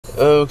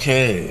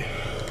Okay.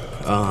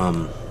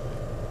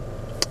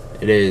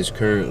 It is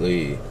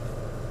currently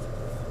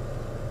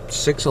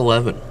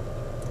 6:11.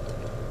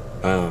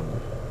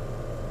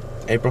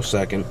 April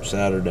 2nd,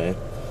 Saturday.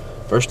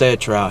 First day of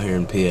trout here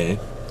in PA.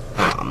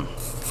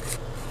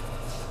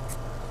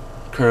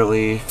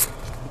 Currently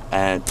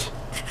at,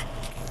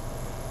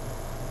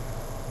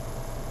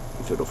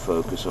 if it'll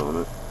focus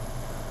on it,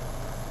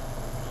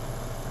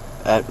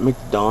 at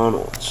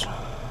McDonald's.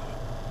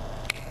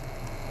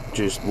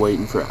 Just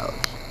waiting for Alex.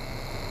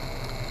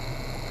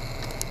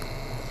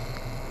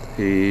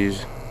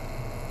 He's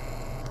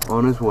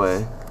on his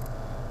way.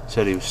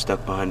 Said he was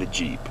stuck behind a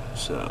Jeep,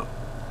 so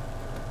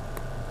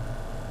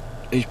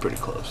he's pretty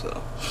close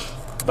though.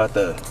 About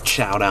to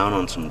chow down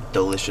on some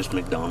delicious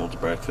McDonald's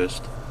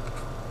breakfast,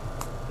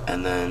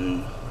 and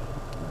then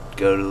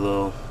go to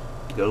the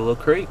little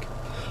creek.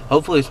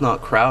 Hopefully it's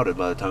not crowded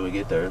by the time we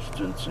get there,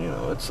 since you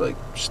know it's like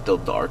still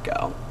dark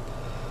out.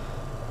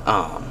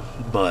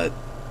 But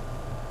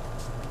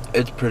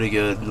it's pretty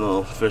good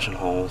little fishing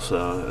hole,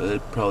 so it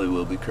probably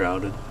will be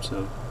crowded.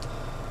 So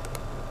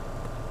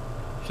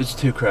if it's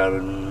too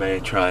crowded, we may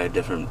try a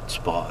different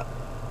spot.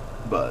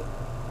 But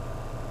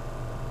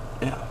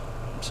yeah,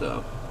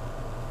 so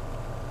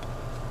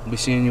we'll be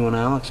seeing you when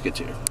Alex gets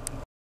here.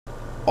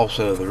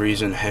 Also, the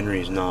reason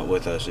Henry's not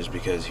with us is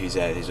because he's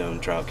at his own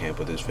trout camp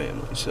with his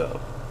family.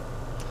 So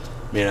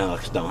me and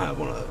Alex don't have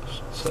one of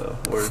those. So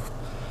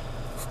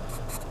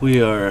we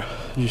are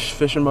just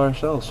fishing by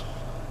ourselves.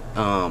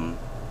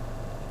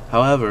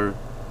 However,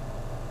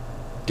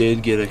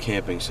 did get a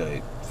camping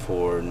site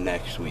for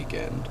next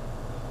weekend.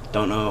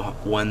 Don't know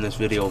when this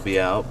video will be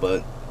out,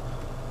 but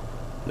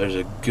there's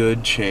a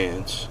good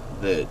chance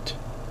that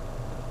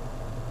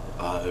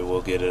I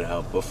will get it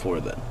out before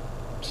then.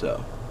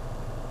 So,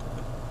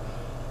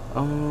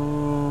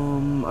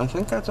 I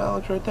think that's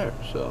Alex right there.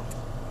 So,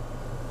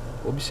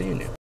 we'll be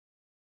seeing you.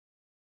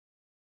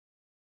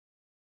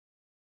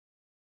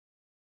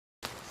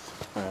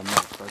 Alright, I'm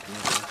not expecting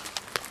anything.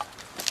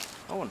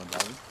 I want to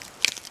bother.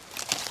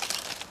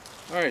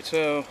 Alright,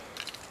 so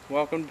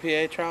welcome to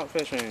PA Trout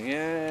fishing.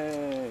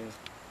 Yay!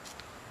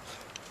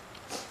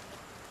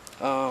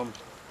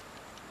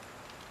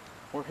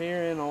 We're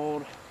here in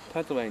old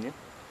Pennsylvania.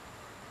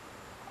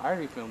 I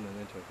already filmed an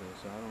intro for this,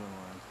 so I don't know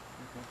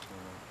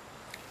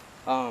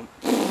why.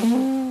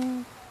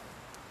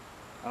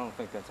 I don't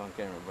think that's on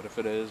camera, but if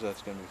it is,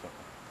 that's gonna be fun.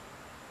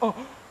 Oh!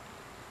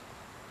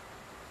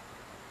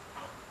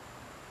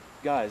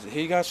 Guys,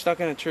 he got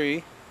stuck in a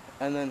tree,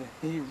 and then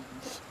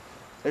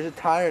there's a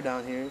tire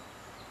down here,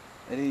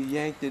 and he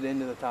yanked it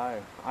into the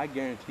tire. I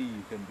guarantee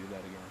you couldn't do that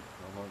again.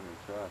 I'm gonna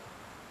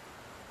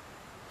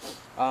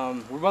try.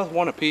 We're both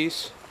one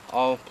apiece.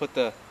 I'll put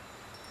the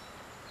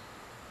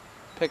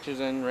pictures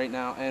in right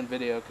now and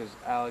video, because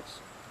Alex,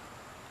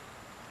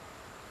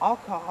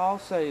 I'll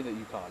say that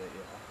you caught it,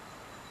 yeah.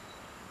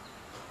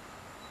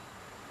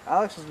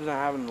 Alex has been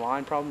having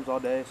line problems all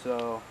day,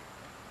 so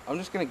I'm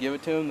just gonna give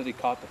it to him that he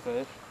caught the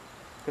fish,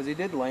 because he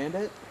did land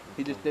it.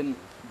 He just didn't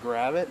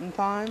grab it in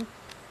time,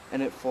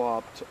 and it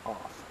flopped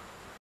off.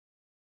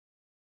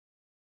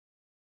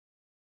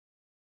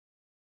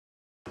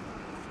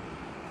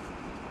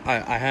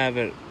 I have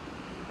it,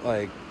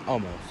 like,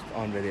 almost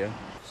on video.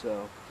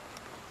 So,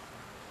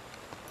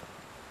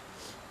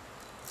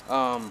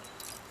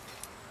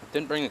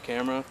 didn't bring the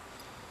camera.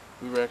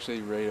 We were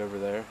actually right over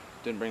there.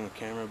 Didn't bring the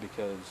camera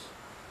because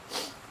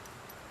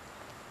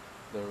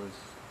there was,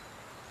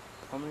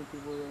 how many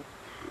people were there?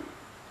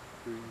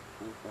 3,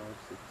 4, 5,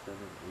 6, 7,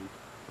 8.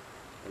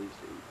 At least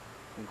 8.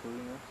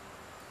 Including us?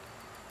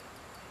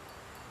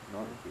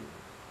 Not including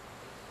us.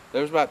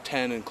 There was about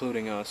 10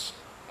 including us.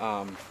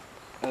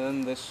 And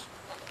then this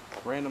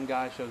random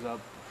guy shows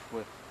up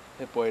with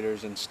hip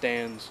waders and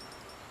stands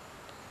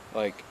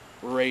like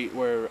right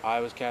where I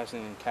was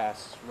casting and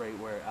casts right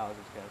where Alex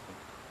was casting.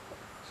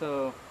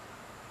 So,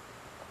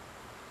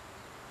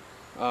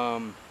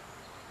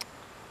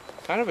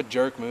 kind of a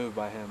jerk move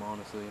by him,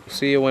 honestly.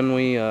 See you when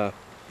we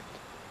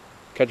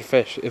catch a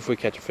fish, if we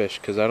catch a fish,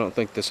 because I don't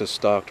think this is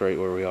stocked right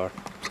where we are.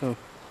 So.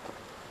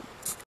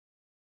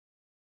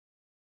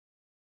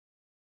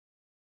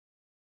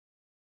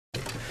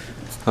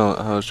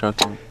 How was trout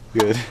camp?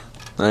 Good.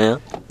 Oh yeah?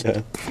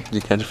 Yeah. Did you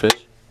catch a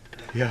fish?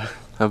 Yeah.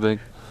 How big?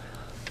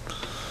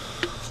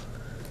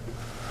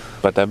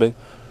 About that big?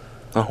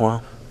 Oh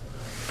wow.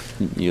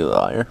 You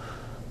liar.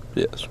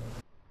 Yes.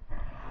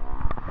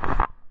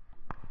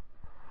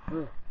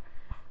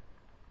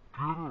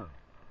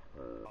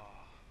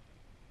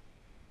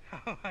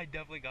 I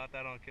definitely got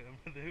that on camera,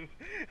 dude.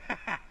 I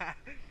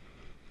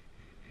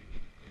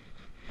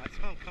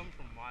saw him come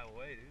from a mile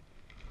away, dude.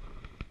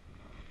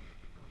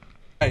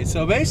 Alright,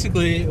 so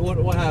basically,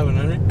 what happened,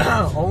 Henry?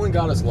 Only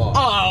got us lost.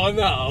 Oh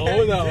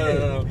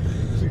no,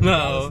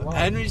 no.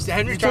 Henry's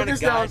trying to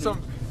guide me.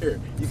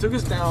 He took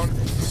us down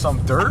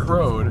some dirt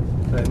road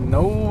that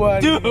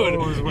nobody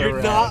knows where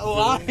you're not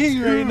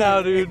lying right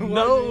now, dude.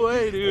 No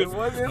way, dude. It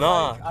wasn't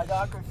nah. like I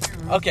got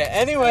confused. Okay,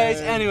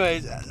 anyways.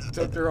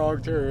 Took the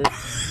wrong turn.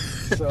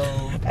 So.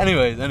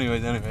 Anyways. It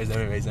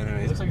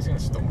looks like it's gonna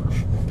storm.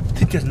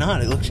 It does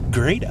not. It looks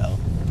great out.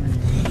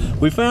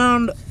 We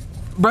found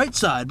bright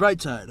side.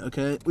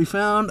 Okay, we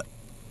found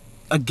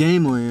a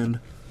game land.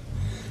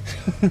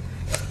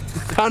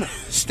 Found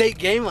state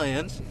game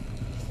lands,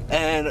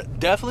 and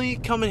definitely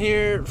coming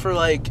here for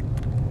like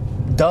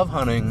dove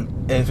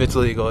hunting if it's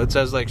legal. It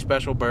says like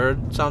special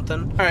bird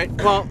something. All right.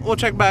 Well, we'll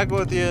check back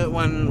with you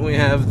when we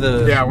have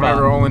the. Yeah,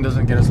 whenever Olin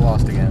doesn't get us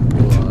lost again.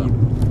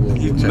 We'll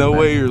check no back.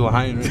 way you're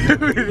lying.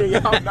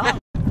 Yeah, I'm not.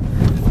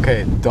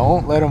 Okay,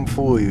 don't let him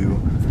fool you.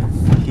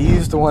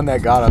 He's the one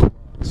that got us.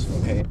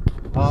 Okay,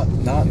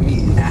 not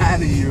me.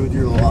 Out of here with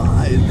your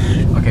lies.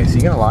 Okay, so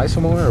you gonna lie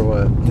some more or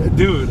what?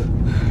 Dude,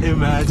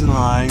 imagine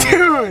lying.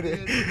 Dude,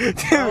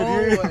 No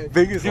you're way. the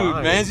biggest Dude,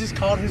 liar. man just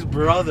called his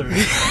brother. No,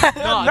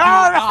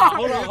 No,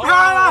 hold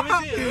on.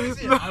 Let me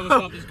see it. I will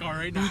stop this car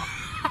right now.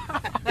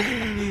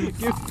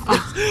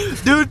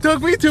 Dude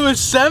took me to a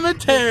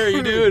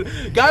cemetery,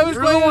 dude. Guy was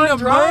You're the planning one to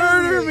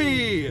driving. murder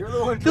me. You're the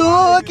one Look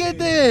driving. at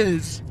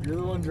this. You're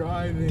the one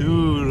driving.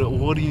 Dude,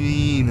 what do you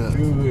mean?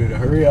 Dude,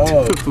 hurry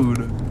up.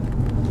 Dude.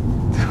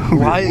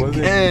 Why It wasn't-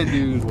 again,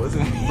 dude? It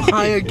wasn't.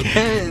 Why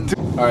again?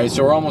 All right,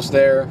 so we're almost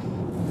there.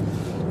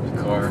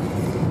 The car.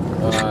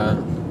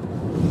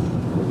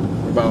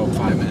 About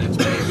 5 minutes,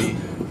 maybe,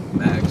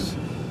 max.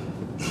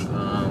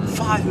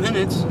 5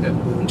 minutes? Yeah.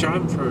 I'm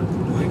driving for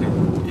like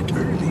an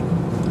eternity.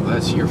 Well,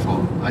 that's your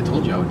fault. I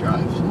told you I would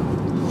drive.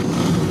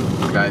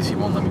 So. Guys, he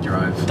won't let me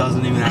drive.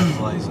 Doesn't even have his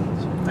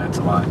license. That's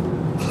a lie.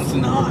 It's I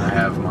not.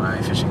 have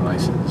my fishing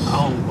license.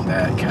 Oh.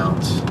 That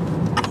counts.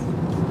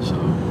 So.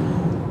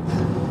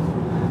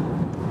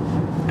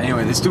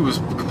 Anyway, this dude was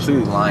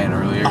completely lying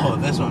earlier. Oh,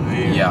 this one right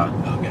here?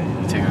 Yeah. Okay.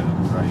 You take it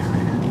right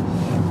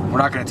here. We're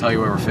not going to tell you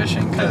where we're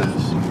fishing because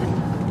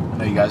I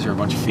know you guys are a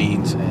bunch of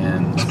fiends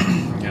and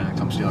you're going to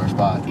come steal our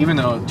spot. Even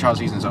though trout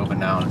season's open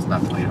now and it's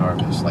not delayed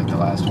harvest like the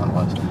last one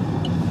was.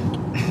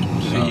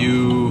 So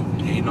you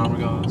hating on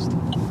Ghost?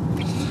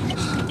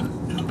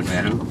 Looking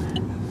at who?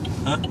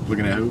 Huh?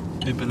 Looking at who?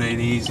 Pippin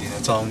ain't easy,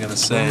 that's all I'm gonna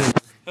say.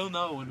 He'll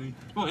know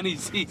when he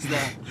sees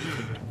that.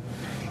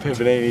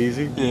 Pippin ain't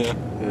easy. Yeah.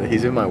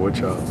 He's in my wood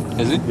shop.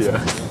 Is he?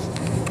 Yeah.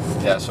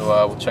 Yeah, so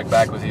we'll check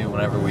back with you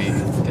whenever we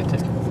get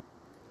to.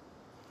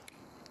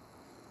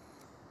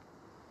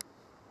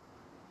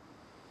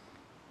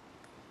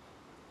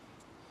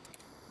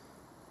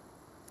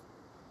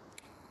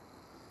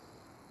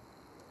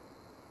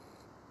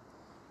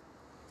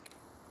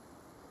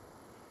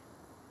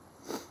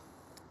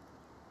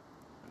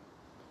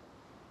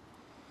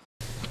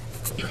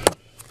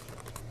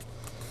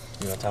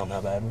 You gonna tell him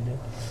how bad we did?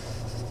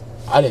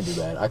 I didn't do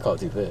bad. I caught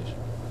 2 fish.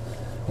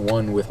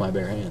 One with my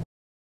bare hand.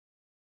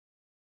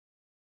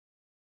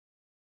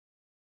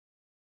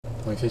 How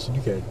many fish did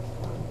you catch?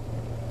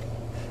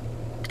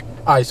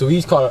 Alright, so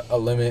he's caught a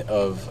limit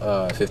of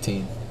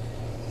 15.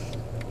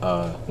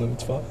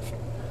 Limit's 5.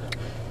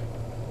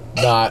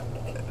 Not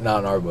in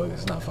our book.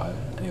 It's not 5.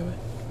 Anyway,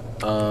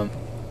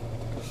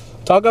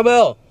 Taco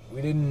Bell.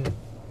 we didn't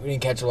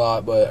catch a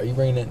lot. But are you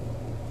bringing it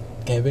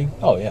camping?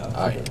 Oh yeah.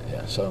 Alright,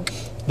 yeah. So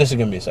This is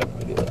gonna be a separate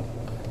video though.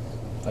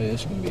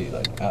 This is gonna be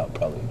like out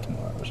probably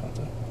tomorrow or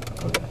something.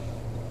 okay.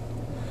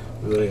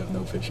 We literally have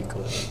no fishing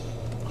clips.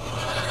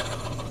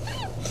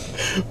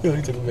 We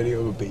only took a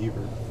video of a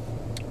beaver.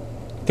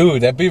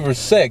 Dude, that beaver's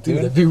sick, Dude,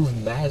 dude. that beaver was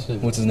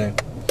massive. What's his name?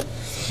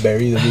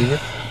 Barry the beaver?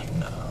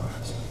 No,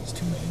 it's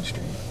too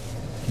mainstream.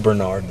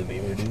 Bernard the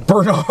beaver, dude.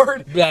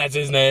 Bernard? That's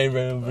his name,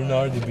 bro.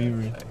 Bernard the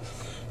beaver.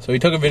 So we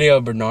took a video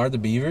of Bernard the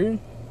beaver,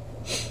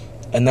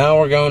 and now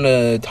we're going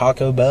to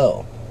Taco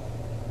Bell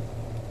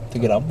to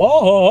get a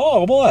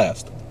ball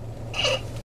blast.